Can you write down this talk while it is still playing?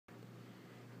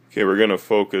Okay, we're going to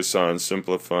focus on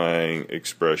simplifying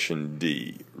expression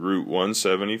D, root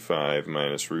 175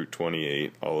 minus root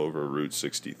 28 all over root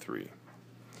 63.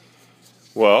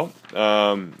 Well,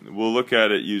 we'll look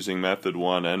at it using method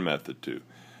 1 and method 2.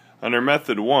 Under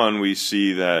method 1, we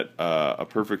see that a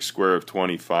perfect square of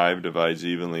 25 divides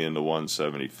evenly into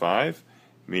 175,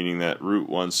 meaning that root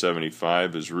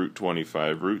 175 is root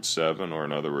 25 root 7, or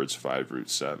in other words, 5 root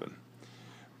 7.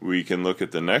 We can look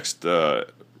at the next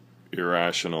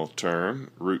irrational term,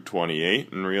 root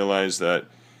 28, and realize that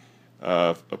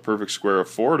a perfect square of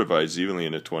 4 divides evenly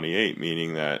into 28,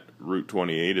 meaning that root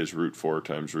 28 is root 4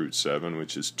 times root 7,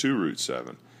 which is 2 root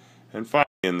 7. And finally,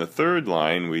 in the third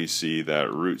line, we see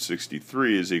that root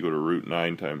 63 is equal to root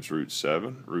 9 times root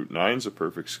 7. Root 9 is a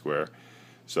perfect square,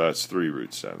 so that's 3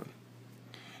 root 7.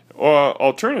 Or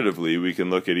alternatively, we can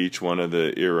look at each one of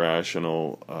the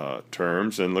irrational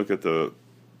terms and look at the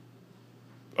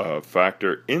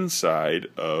factor inside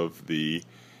of the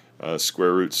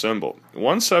square root symbol.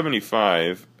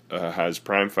 175 has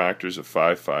prime factors of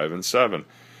 5, 5, and 7,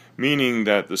 meaning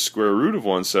that the square root of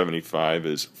 175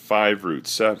 is 5 root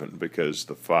 7 because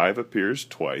the 5 appears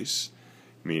twice,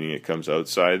 meaning it comes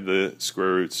outside the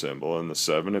square root symbol, and the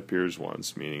 7 appears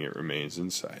once, meaning it remains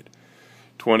inside.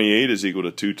 28 is equal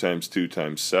to 2 times 2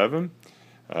 times 7.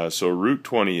 So root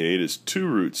 28 is 2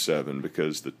 root 7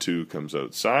 because the 2 comes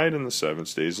outside and the 7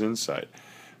 stays inside.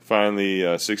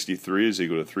 Finally, 63 is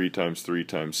equal to 3 times 3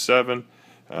 times 7.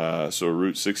 So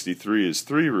root 63 is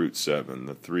 3 root 7.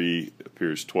 The 3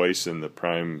 appears twice in the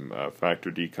prime factor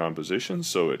decomposition,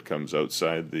 so it comes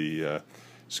outside the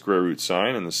square root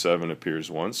sign, and the 7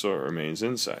 appears once, so it remains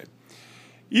inside.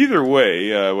 Either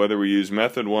way, whether we use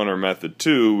method 1 or method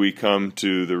 2, we come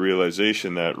to the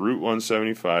realization that root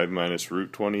 175 minus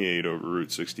root 28 over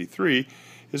root 63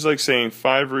 is like saying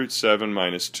 5 root 7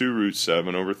 minus 2 root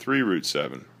 7 over 3 root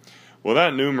 7. Well,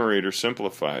 that numerator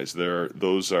simplifies.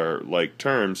 Those are like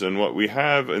terms, and what we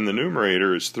have in the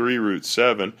numerator is 3 root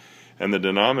 7, and the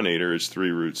denominator is 3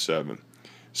 root 7.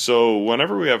 So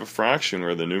whenever we have a fraction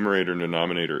where the numerator and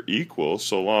denominator equal,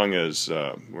 so long as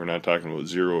we're not talking about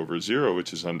 0 over 0,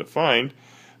 which is undefined,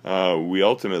 we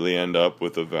ultimately end up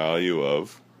with a value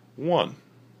of 1.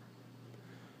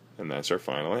 And that's our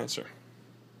final answer.